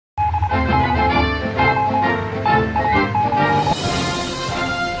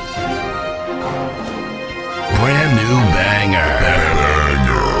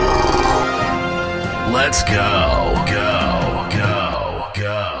Let's go. Go. Go.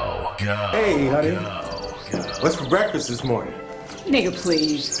 Go. Go. Hey, honey. What's for breakfast this morning? Nigga,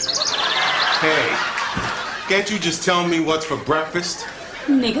 please. Hey, can't you just tell me what's for breakfast?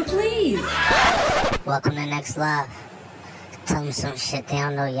 Nigga, please. Welcome to Next Love. Tell me some shit they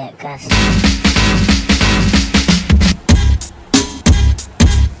don't know yet, Gus.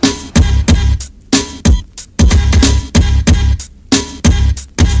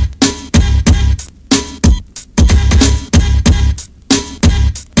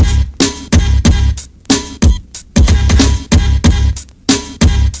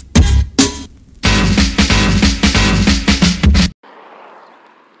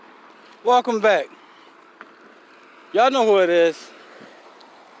 Welcome back. Y'all know who it is.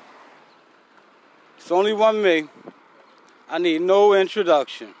 It's only one me. I need no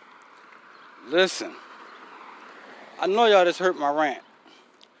introduction. Listen, I know y'all just heard my rant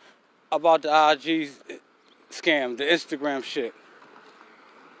about the IG scam, the Instagram shit.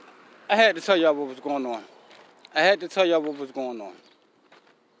 I had to tell y'all what was going on.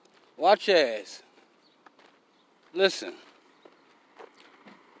 Watch your ass. Listen.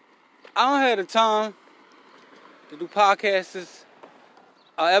 I don't have the time to do podcasts,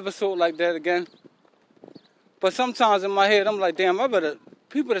 an episode like that again. But sometimes in my head, I'm like, damn,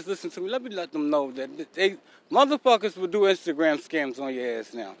 people that's listening to me, let me let them know that they motherfuckers will do Instagram scams on your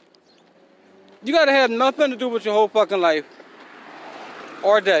ass now. You gotta have nothing to do with your whole fucking life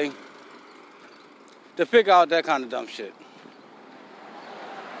or day to figure out that kind of dumb shit.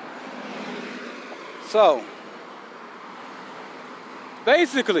 So,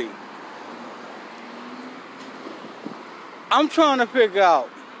 basically, I'm trying to figure out.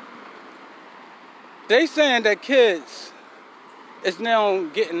 They saying that kids is now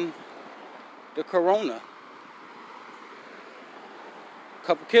getting the corona. A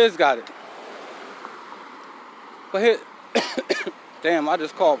couple kids got it. But here, damn, I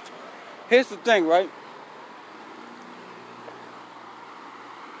just coughed. Here's the thing, right?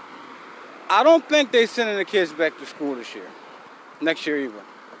 I don't think they sending the kids back to school this year. Next year even.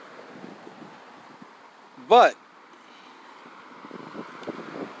 But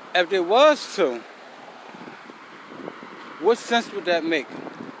if there was to, what sense would that make?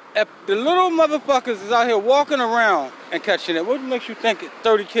 If the little motherfuckers is out here walking around and catching it, what makes you think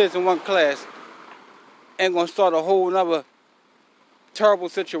 30 kids in one class ain't gonna start a whole nother terrible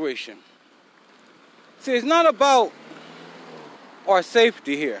situation? See, it's not about our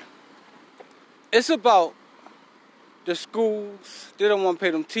safety here. It's about the schools. They don't want to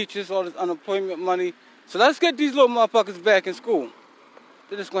pay them teachers all this unemployment money. So let's get these little motherfuckers back in school.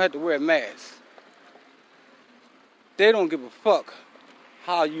 They're just going to have to wear a mask. They don't give a fuck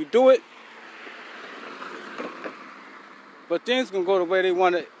how you do it. But things going to go the way they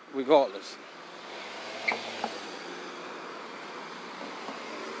want it regardless.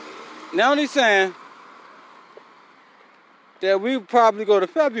 Now they're saying that we probably go to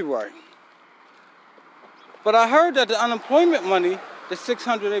February. But I heard that the unemployment money, the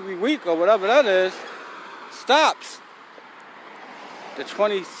 $600 every week or whatever that is, stops. The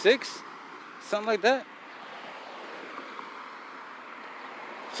 26th, something like that.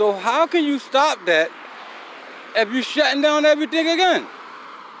 So how can you stop that if you're shutting down everything again?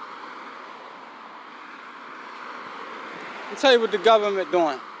 I'll tell you what the government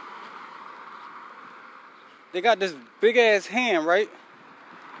doing. They got this big ass hand, right?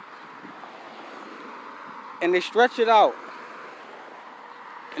 And they stretch it out.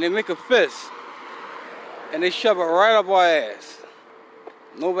 And they make a fist. And they shove it right up our ass.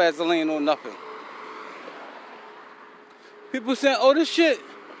 No Vaseline, no nothing. People saying, oh, this shit,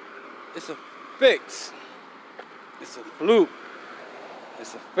 it's a fix. It's a fluke.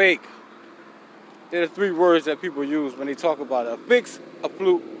 It's a fake. They're the three words that people use when they talk about it. A fix, a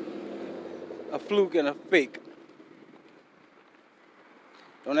fluke, and a fake.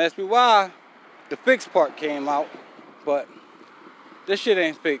 Don't ask me why the fix part came out, but this shit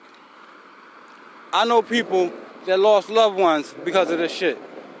ain't fake. I know people that lost loved ones because of this shit.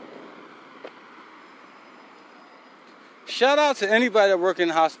 Shout out to anybody that work in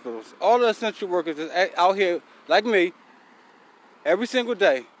hospitals. All the essential workers that's out here, like me, every single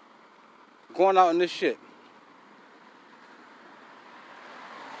day, going out in this shit.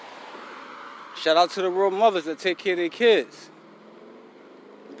 Shout out to the real mothers that take care of their kids.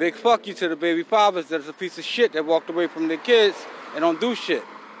 Big fuck you to the baby fathers that's a piece of shit that walked away from their kids and don't do shit.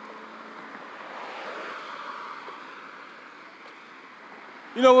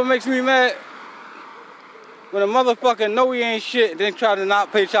 You know what makes me mad? When a motherfucker know he ain't shit and then try to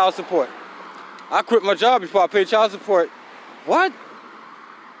not pay child support. I quit my job before I paid child support. What?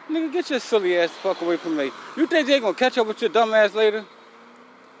 Nigga, get your silly ass the fuck away from me. You think they gonna catch up with your dumb ass later?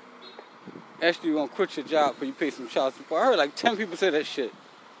 Actually, you gonna quit your job because you pay some child support. I heard like 10 people say that shit.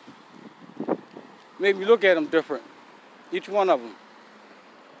 Made me look at them different. Each one of them.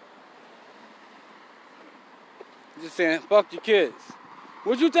 Just saying, fuck your kids.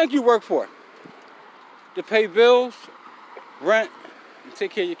 What you think you work for? To pay bills, rent, and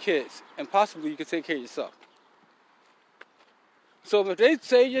take care of your kids. And possibly you can take care of yourself. So if they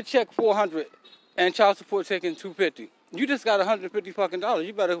say your check $400 and child support taking $250, you just got $150 fucking dollars.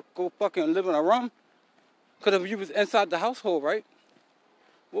 You better go fucking live in a room. Because if you was inside the household, right?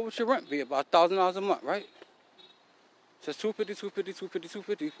 What would your rent be? About $1,000 a month, right? So it's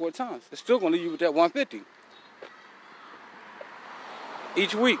 $250, 4 times. It's still gonna leave you with that $150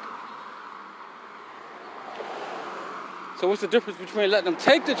 each week. So what's the difference between letting them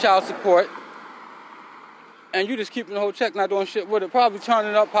take the child support and you just keeping the whole check, not doing shit with it? Probably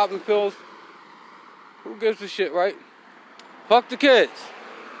turning up, popping pills. Who gives a shit, right? Fuck the kids.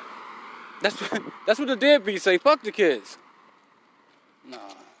 That's what the deadbeats say. Fuck the kids. Nah.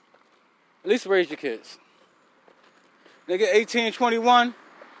 At least raise your kids. They get 18, 21,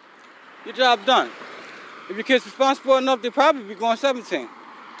 your job done. If your kid's responsible enough, they probably be going 17.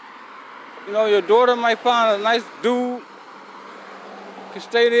 You know, your daughter might find a nice dude, can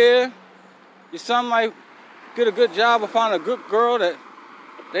stay there. Your son might get a good job or find a good girl that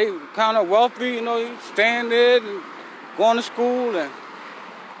they kind of wealthy, you know, you stand there and going to school.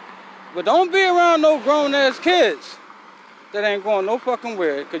 But don't be around no grown-ass kids that ain't going no fucking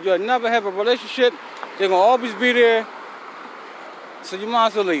where, because you'll never have a relationship. They're going to always be there, so you might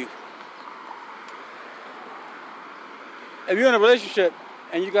as well leave. If you're in a relationship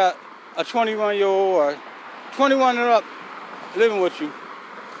and you got a 21-year-old or 21 and up living with you,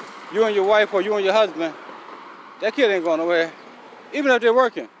 you and your wife or you and your husband, that kid ain't going nowhere. Even if they're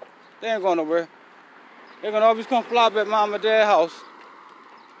working, they ain't going nowhere. They're going to always come flop at mom and dad's house,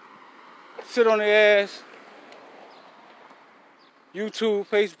 sit on their ass, YouTube,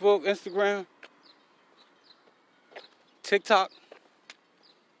 Facebook, Instagram, TikTok,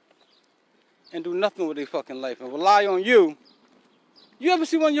 and do nothing with their fucking life and rely on you. You ever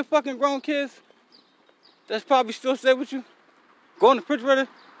see one of your fucking grown kids that's probably still stay with you? Go in the refrigerator,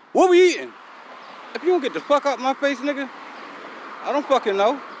 what we eating? If you don't get the fuck out my face, nigga, I don't fucking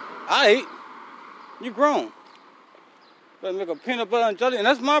know. I ate. You grown. Better make a peanut butter and jelly, and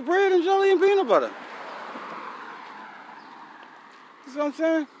that's my bread and jelly and peanut butter. You see what I'm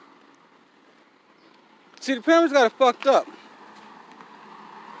saying? See, the parents got it fucked up.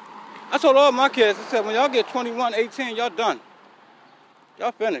 I told all my kids, I said, when y'all get 21, 18, y'all done.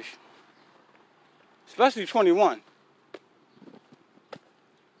 Y'all finished. Especially 21.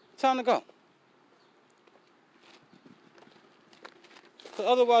 Time to go. Because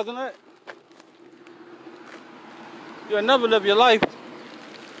otherwise than that, you'll never live your life.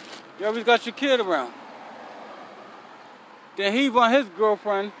 You always got your kid around. Then he want his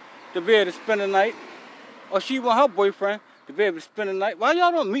girlfriend to be able to spend the night, or she want her boyfriend to be able to spend the night. Why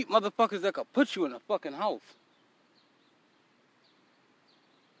y'all don't meet motherfuckers that could put you in a fucking house?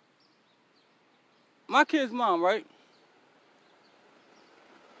 My kid's mom, right?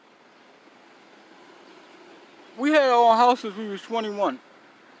 We had our own house since we was 21.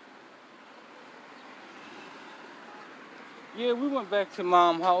 Yeah, we went back to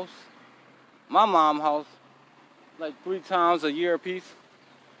my mom's house, like 3 times a year apiece.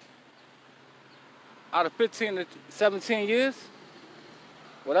 Out of 15 to 17 years,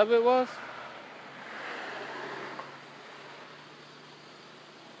 whatever it was.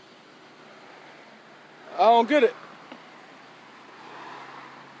 I don't get it.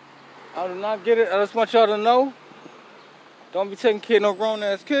 I do not get it. I just want y'all to know, don't be taking care of no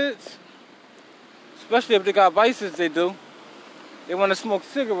grown-ass kids. Especially if they got vices, they do. They want to smoke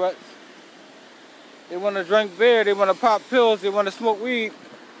cigarettes. They want to drink beer. They want to pop pills. They want to smoke weed.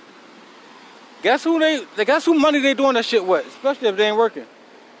 Guess who money they doing that shit with? Especially if they ain't working.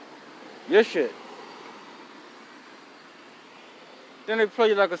 Your shit. Then they play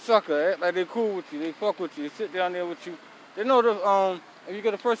you like a sucker, act like they cool with you, they fuck with you, they sit down there with you. They know if you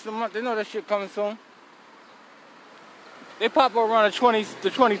get the first of the month, they know that shit coming soon. They pop up around the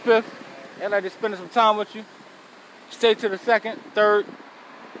 25th, act like they spending some time with you. Stay to the 2nd, 3rd.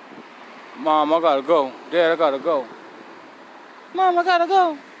 Mom, I gotta go. Dad, I gotta go. Mom, I gotta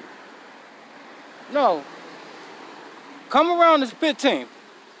go. No. Come around the 15th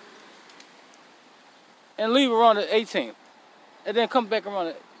and leave around the 18th. And then come back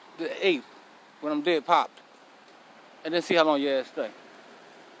around the 8th when I'm dead popped. And then see how long your ass stay.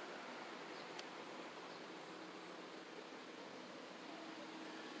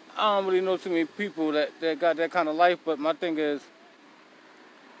 I don't really know too many people that got that kind of life, but my thing is,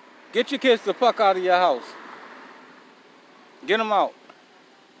 get your kids the fuck out of your house. Get them out.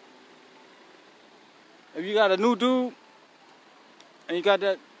 If you got a new dude, and you got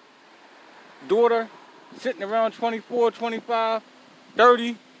that daughter sitting around 24, 25,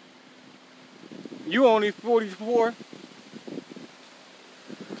 30, you only 44,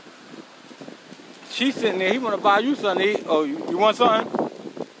 she's sitting there, he want to buy you something to eat. Oh, you want something?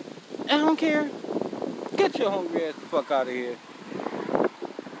 I don't care. Get your hungry ass the fuck out of here.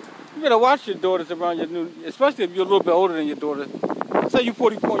 You better watch your daughters around your new, especially if you're a little bit older than your daughter. Say you're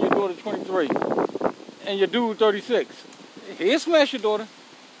 44 and your daughter's 23, and your dude 36. He'll smash your daughter.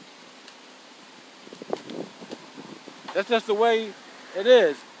 That's just the way it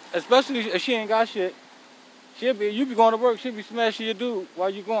is. Especially if she ain't got shit. You be going to work, she'll be smashing your dude while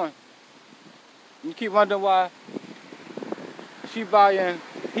you going. You keep wondering why he's buying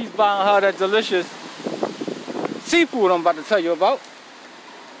her that delicious seafood I'm about to tell you about.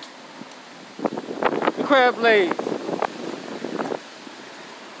 The crab legs,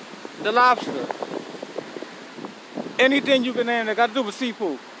 the lobster, anything you can name that got to do with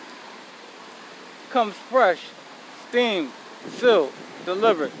seafood comes fresh, steamed, sealed,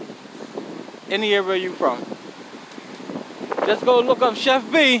 delivered, any area you from. Just go look up Chef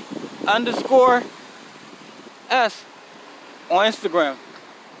B _S on Instagram,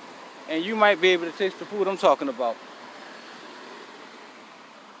 and you might be able to taste the food I'm talking about.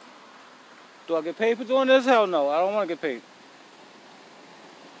 Do I get paid for doing this? Hell no, I don't want to get paid.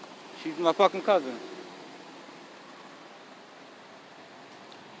 She's my fucking cousin.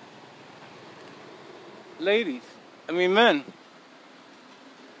 Ladies, men,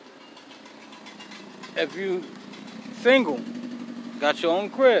 if you single, got your own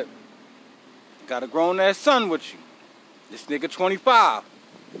crib, got a grown ass son with you, this nigga 25,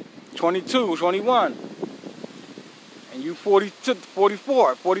 22, 21, and you 42,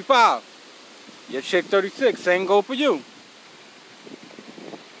 44, 45, your chick 36, same go for you.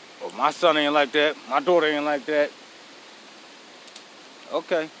 Oh, my son ain't like that, my daughter ain't like that.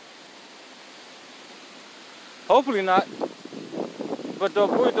 Okay. Hopefully not. But the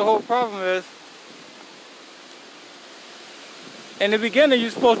whole problem is, in the beginning, you're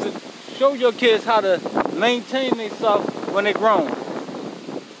supposed to show your kids how to maintain themselves when they're grown.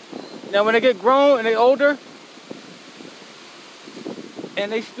 Now, when they get grown and they're older,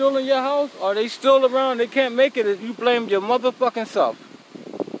 and they still in your house, or they still around, they can't make it, you blame your motherfucking self.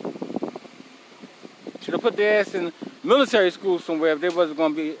 Should have put their ass in military school somewhere if they wasn't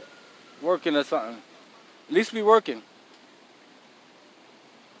going to be working or something. At least be working.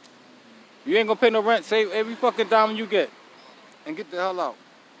 You ain't going to pay no rent. Save every fucking dime you get. And get the hell out.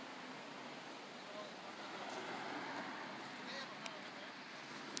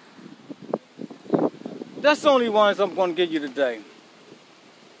 That's the only ones I'm going to give you today.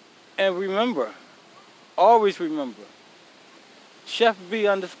 And remember, always remember, Chef B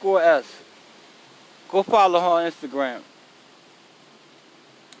 _S. Go follow her on Instagram.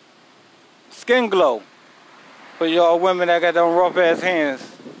 Skin Glow. For y'all women that got them rough ass hands.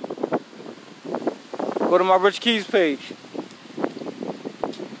 Go to my Rich Keys page.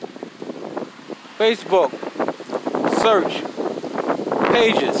 Facebook. Search.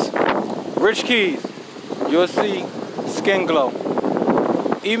 Pages. Rich Keys. You'll see Skin Glow.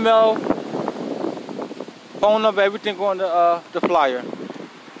 Email. Phone number. Everything on the flyer.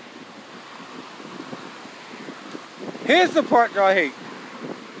 Here's the part y'all hate.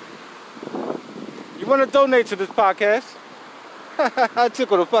 You want to donate to this podcast? I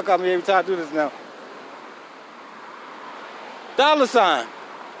tickle the fuck out of me every time I do this now. $,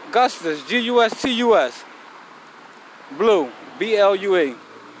 Gustus, Gustus, Blue, BLUE.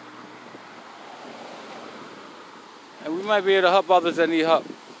 And we might be able to help others that need help.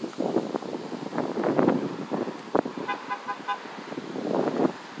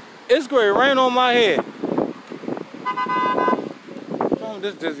 It's going to rain on my head. Show me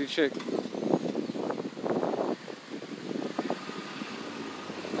this dizzy chick.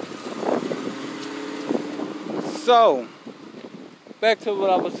 So, back to what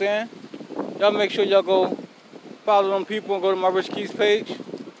I was saying. Y'all make sure y'all go follow them people and go to my Rich Keys page.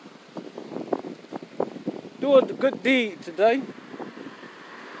 Do a good deed today.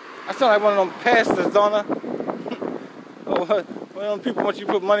 I sound like one of them pastors, don't I? Or one of them people want you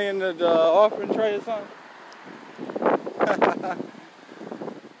to put money in the offering tray or something.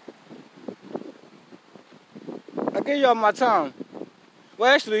 I give y'all my time.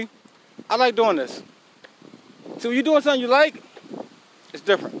 Well, actually, I like doing this. So when you're doing something you like, it's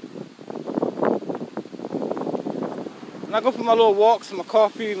different. When I go for my little walks, my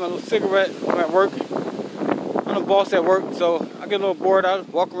coffee, my little cigarette, I'm at work. I'm the boss at work, so I get a little bored. I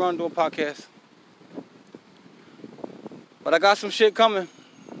walk around and do a podcast. But I got some shit coming.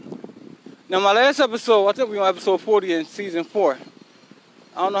 Now, my last episode, I think we're on episode 40 in season 4.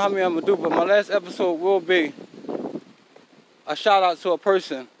 I don't know how many I'm going to do, but my last episode will be a shout out to a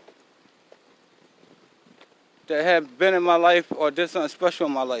person that had been in my life or did something special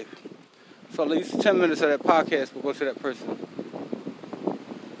in my life. So at least 10 minutes of that podcast will go to that person.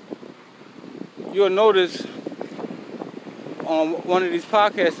 You'll notice on one of these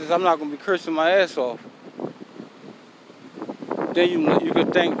podcasts I'm not going to be cursing my ass off. Then you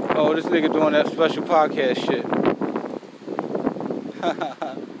could think, oh, this nigga doing that special podcast shit.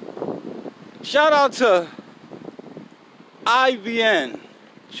 Shout out to IBN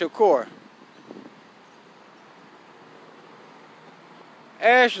Shakur,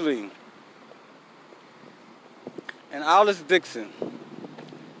 Ashley, and Alice Dixon.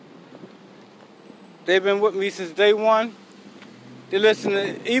 They've been with me since day one. They listen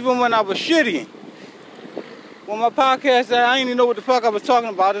to, even when I was shitty. When my podcast, I didn't even know what the fuck I was talking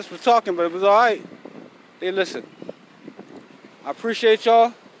about. I just was talking, but it was alright. They listen. I appreciate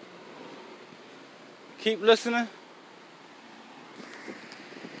y'all. Keep listening.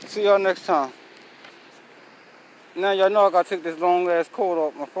 See y'all next time. Now y'all know I gotta take this long ass cord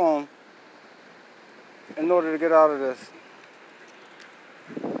off my phone in order to get out of this.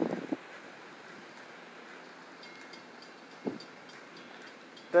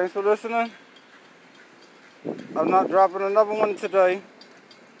 Thanks for listening. I'm not dropping another one today.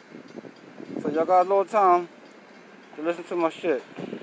 So y'all got a little time to listen to my shit.